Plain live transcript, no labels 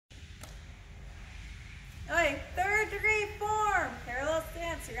play third degree form, parallel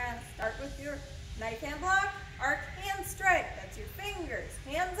stance. You're gonna start with your knife hand block, arc hand strike. That's your fingers,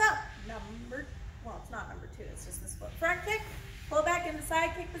 hands up. Well, it's not number 2, it's just this foot. Front kick, pull back into side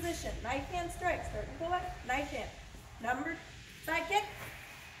kick position. Knife hand strike, start to pull back, knife hand. Side kick,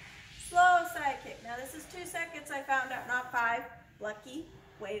 slow side kick. Now this is 2 seconds I found out, not 5. Lucky,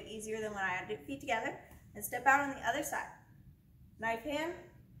 way easier than when I had to feet together. And step out on the other side. Knife hand,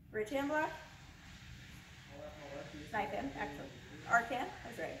 bridge hand block. Knife hand, actually. Arc hand,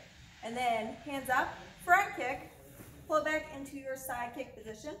 that's right. And then hands up, front kick, pull back into your side kick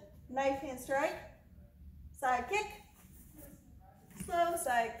position. Knife hand strike, side kick, slow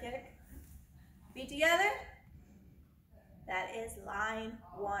side kick. Feet together. That is line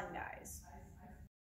 1, guys.